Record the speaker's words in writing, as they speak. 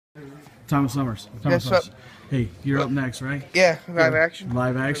Thomas Summers. Thomas Summers. Hey, you're up next, right? Yeah, live action.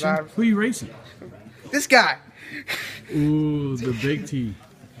 Live action? Who are you racing? This guy. Ooh, the big T.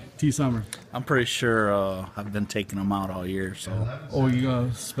 T Summer. I'm pretty sure I've been taking him out all year, so. Oh, you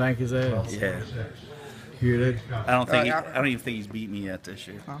gonna spank his ass? Yeah. Hear that? I don't even think he's beat me yet this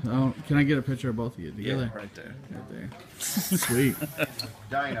year. Oh, can I get a picture of both of you together? Yeah, right there. Right there. Sweet.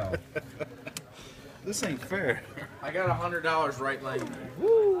 Dino. This ain't fair. I got $100 right lane.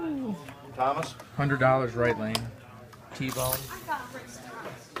 Woo! Thomas? $100 right lane. T-bone.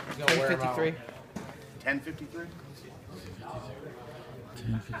 1053. 1053? 1053.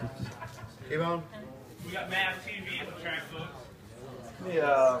 T-bone? We got Mass TV at the track, folks.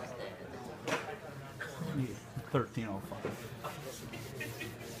 Yeah. 1305.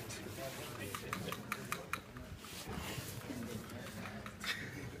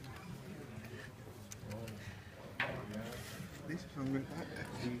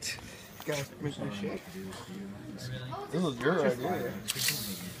 Guys, Commissioner Shake. This was your idea.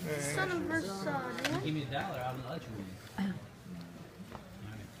 Son of a son. Give me $1, I'll let you win.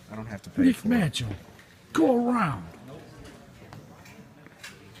 I don't have to pay Nick for it. Matchell. Go around.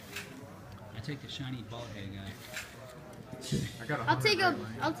 I take the shiny bald head guy.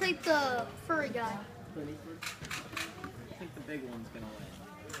 I'll take the furry guy. I think the big one's gonna win.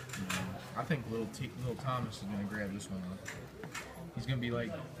 I think little Thomas is gonna grab this one up. He's gonna be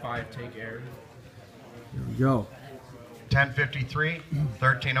like 5 take air. Here we go. 1053,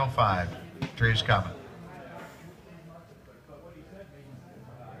 1305. Tree's coming.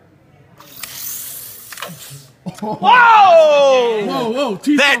 Whoa! Whoa, whoa,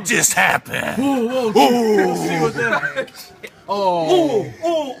 T That just happened. Whoa, whoa, see what that. Oh.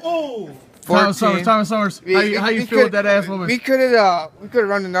 Thomas Summers. How you feel with that ass woman? We could have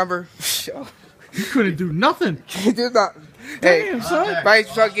run the number. You couldn't do nothing. Did not. Hey, Damn, son. might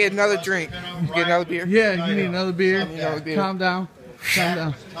try to get another drink. Get another beer. Yeah, you need another beer. Another beer. Calm down. Calm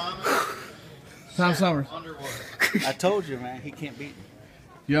down. Tom Summers. I told you, man, he can't beat me.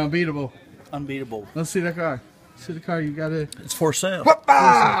 You're unbeatable. Unbeatable. Let's see the car. See the car. You got it. It's for sale.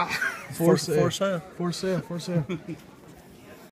 Whoop-ah! For sale. For sale. For sale. For sale.